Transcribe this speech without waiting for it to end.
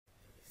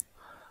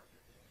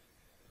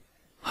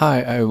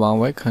Hi everyone,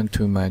 welcome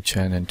to my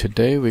channel.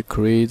 Today we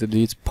create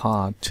this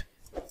part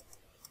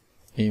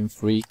in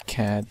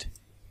FreeCAD.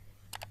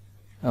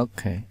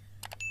 Okay,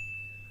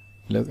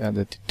 look at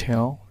the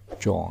detail,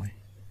 join.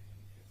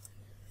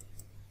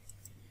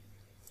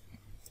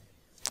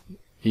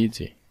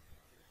 Easy.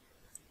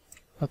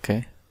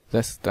 Okay,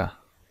 let's start.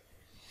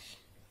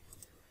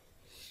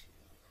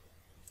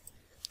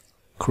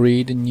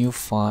 Create a new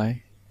file,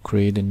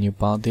 create a new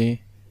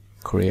body,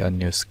 create a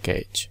new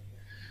sketch.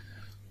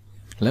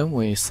 Then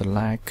we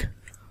select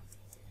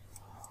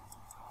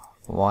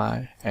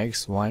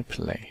XY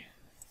plane.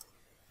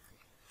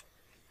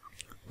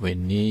 We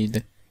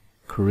need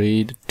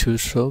create two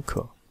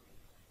circles.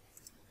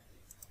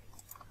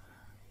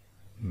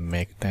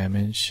 Make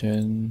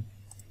dimension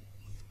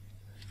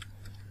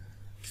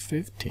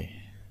 50.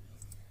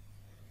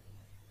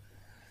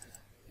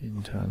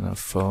 Internal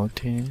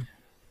 14.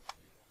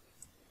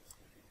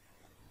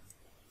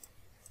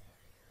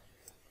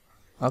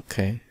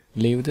 Okay,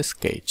 leave the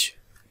sketch.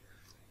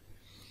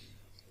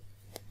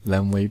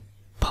 Then we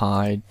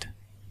pipe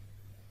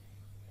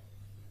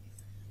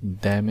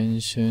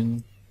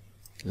dimension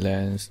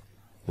length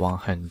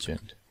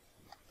 100.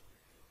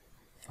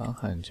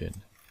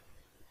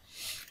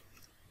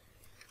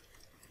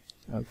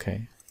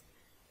 Okay.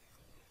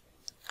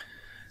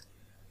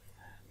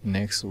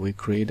 Next we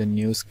create a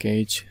new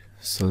sketch.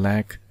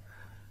 Select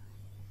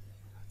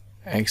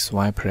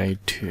XY plane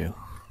 2.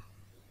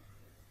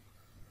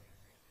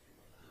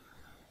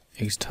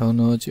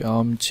 External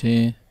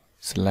geometry,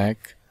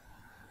 select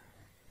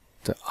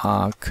the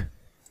arc.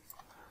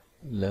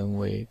 Then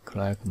we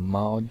click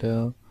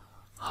model,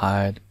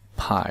 hide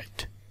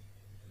pipe.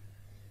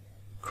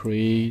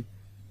 Create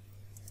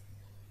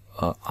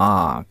an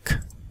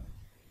arc.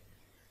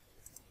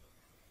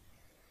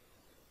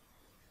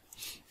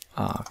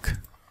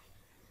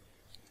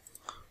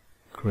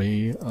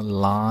 Create a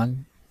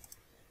line.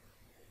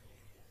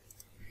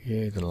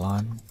 Here the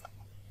line.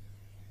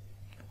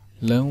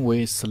 Then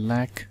we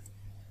select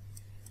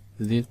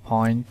this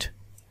point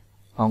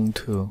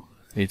onto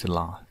this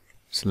line.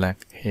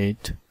 Select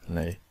hit,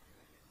 lay,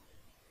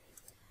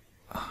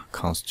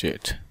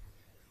 constraint.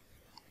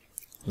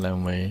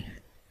 Then we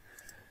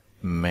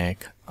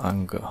make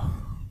angle.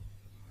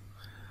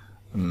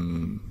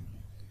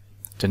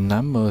 The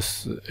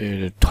numbers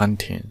is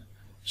 20,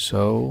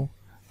 so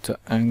the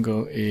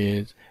angle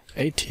is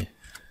 80.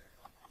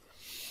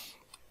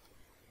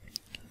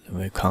 Then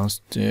we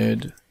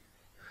constraint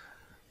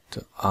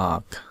the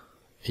arc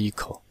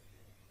equal.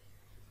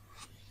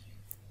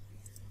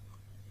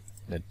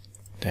 The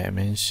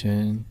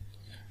dimension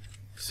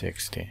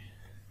 60.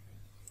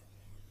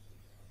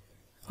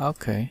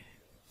 Okay,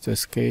 the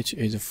sketch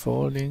is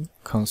falling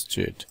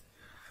constraint.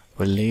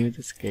 We leave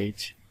the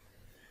sketch.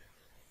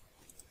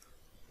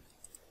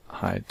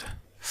 Hide.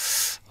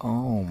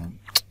 Oh,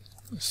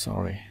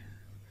 sorry.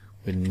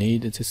 We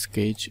need the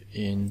sketch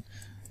in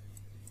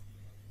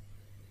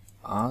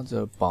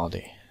other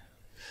body.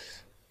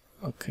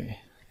 Okay,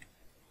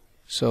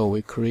 so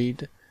we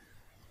create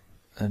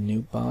a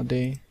new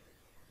body.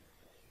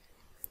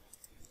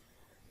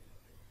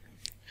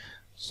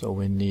 So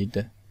we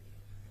need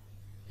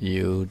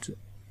use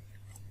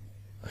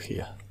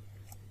here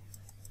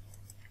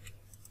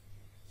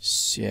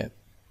shape.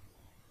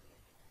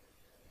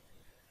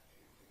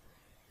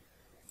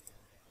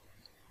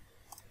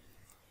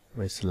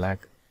 We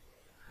select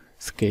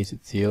sketch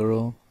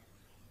 0.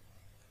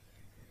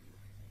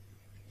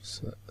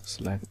 So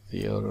select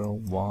 0,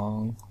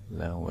 1.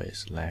 Then we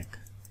select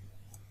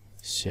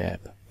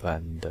shape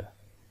band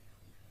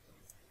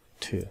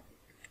 2.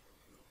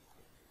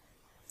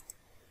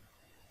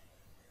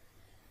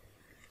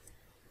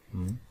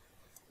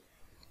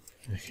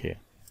 Here.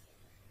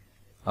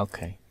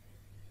 Okay,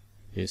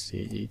 you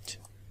see it.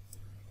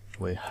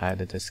 We hide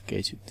the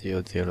sketch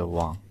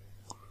 001.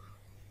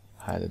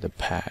 Hide the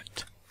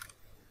pad.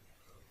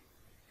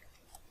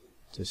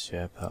 The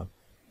shape of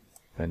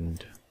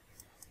band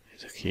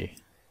is here.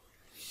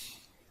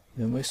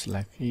 Then we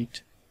select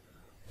it.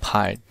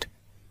 Pipe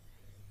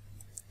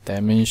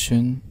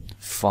dimension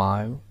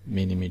 5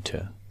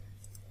 mm.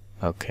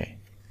 Okay.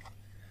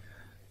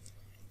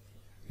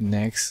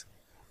 Next,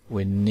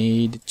 we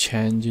need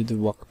change the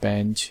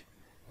workbench.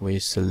 We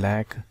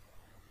select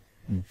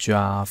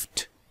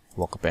draft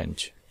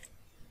workbench.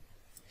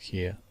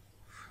 Here,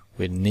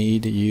 we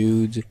need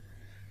use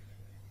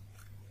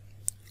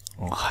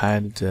or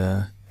hide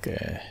the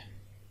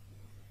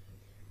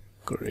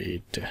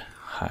grid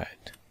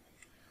height.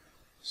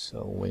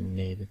 So we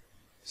need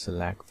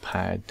select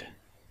pad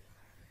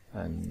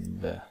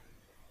and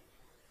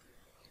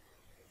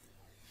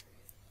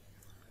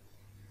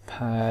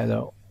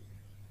paddle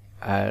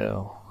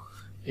arrow.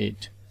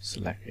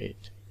 Select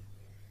it.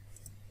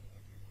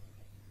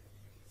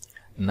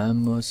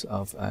 Numbers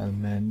of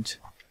element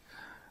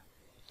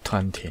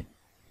 20.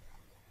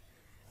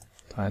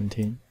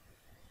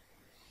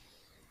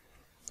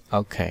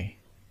 Okay.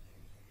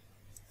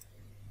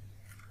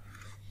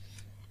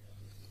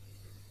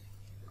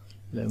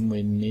 Then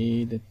we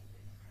need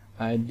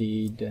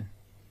added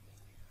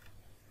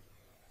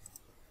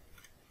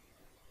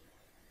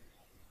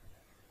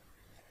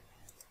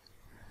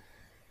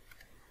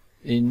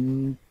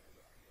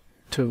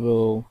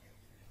interval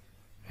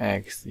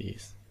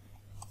axis.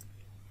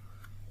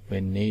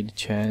 We need to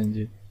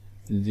change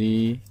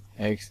the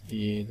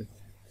axis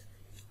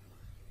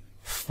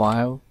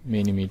 5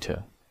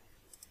 millimeter.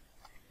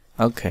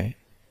 Okay,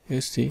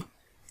 you see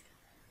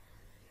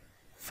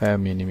 5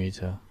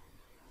 millimeter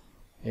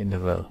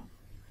interval.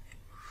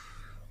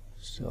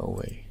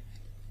 So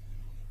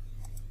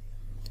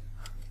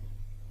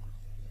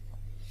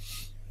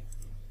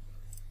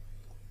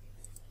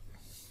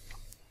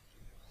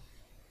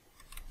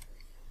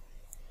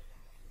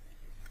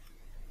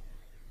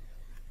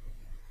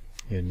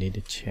you need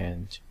to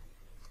change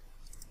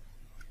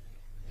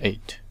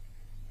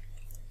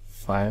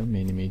 5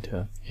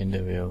 millimeter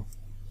interval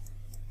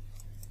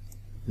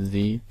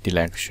the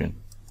direction.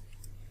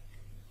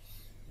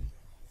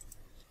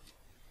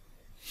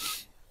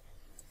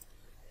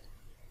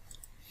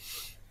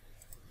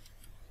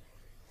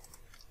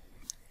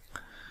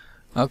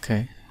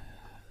 Okay,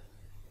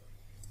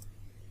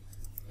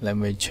 let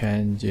me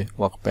change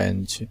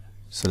workbench,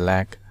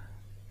 select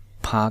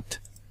part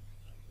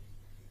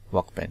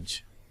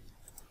workbench.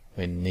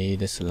 We need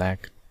to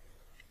select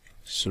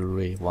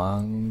 3,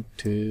 1,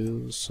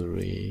 2,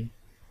 3,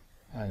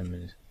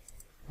 and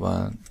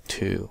 1,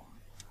 2.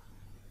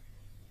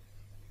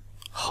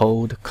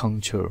 Hold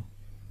Control,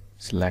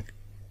 select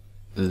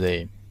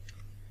them.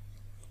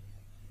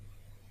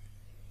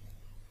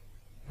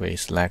 We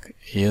select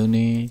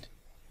unit.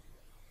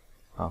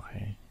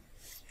 Okay,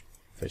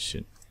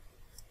 fashion.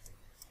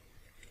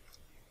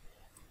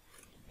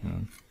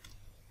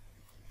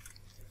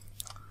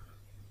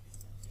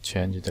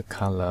 Change the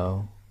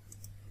color.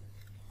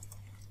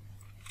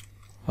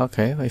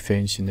 Okay, we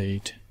finished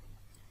it.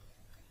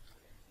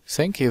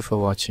 Thank you for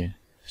watching.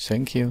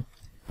 Thank you.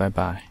 Bye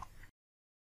bye.